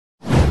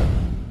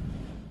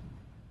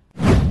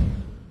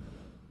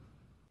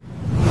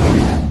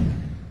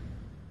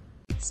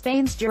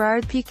Spain's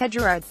Gerard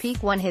PiqueGerard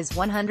Pique won his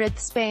 100th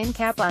Spain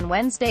cap on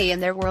Wednesday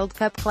in their World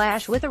Cup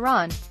clash with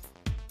Iran.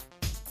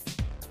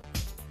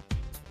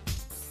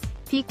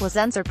 Pique was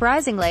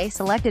unsurprisingly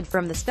selected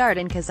from the start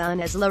in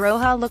Kazan as La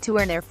Roja looked to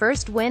earn their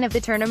first win of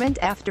the tournament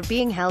after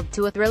being held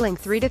to a thrilling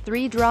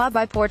 3-3 draw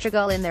by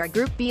Portugal in their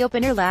Group B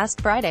opener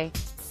last Friday.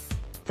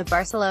 The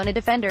Barcelona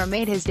defender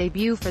made his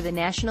debut for the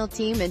national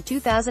team in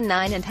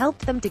 2009 and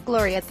helped them to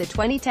glory at the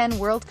 2010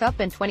 World Cup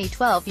and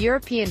 2012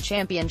 European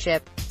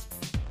Championship.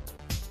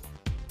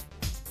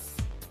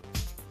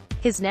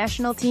 His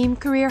national team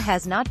career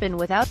has not been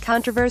without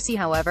controversy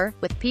however,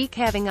 with Pique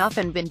having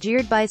often been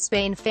jeered by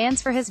Spain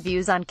fans for his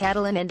views on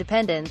Catalan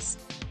independence.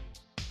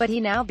 But he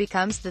now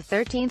becomes the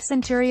 13th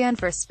centurion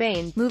for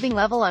Spain, moving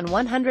level on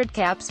 100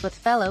 caps with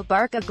fellow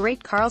Barca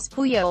great Carles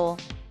Puyol.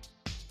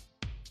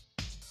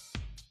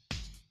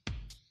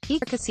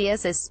 Iker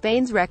Casillas is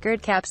Spain's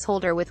record caps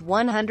holder with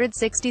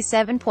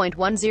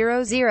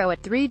 167.100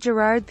 at 3.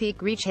 Gerard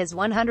Pique reached his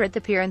 100th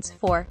appearance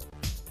for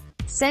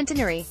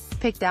centenary.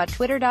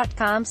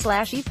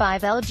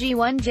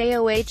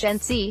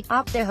 Pique.twitter.com/E5LG1JOHNC,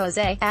 Opta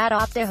Jose,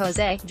 @Opta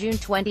Jose, June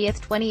 20,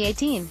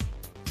 2018.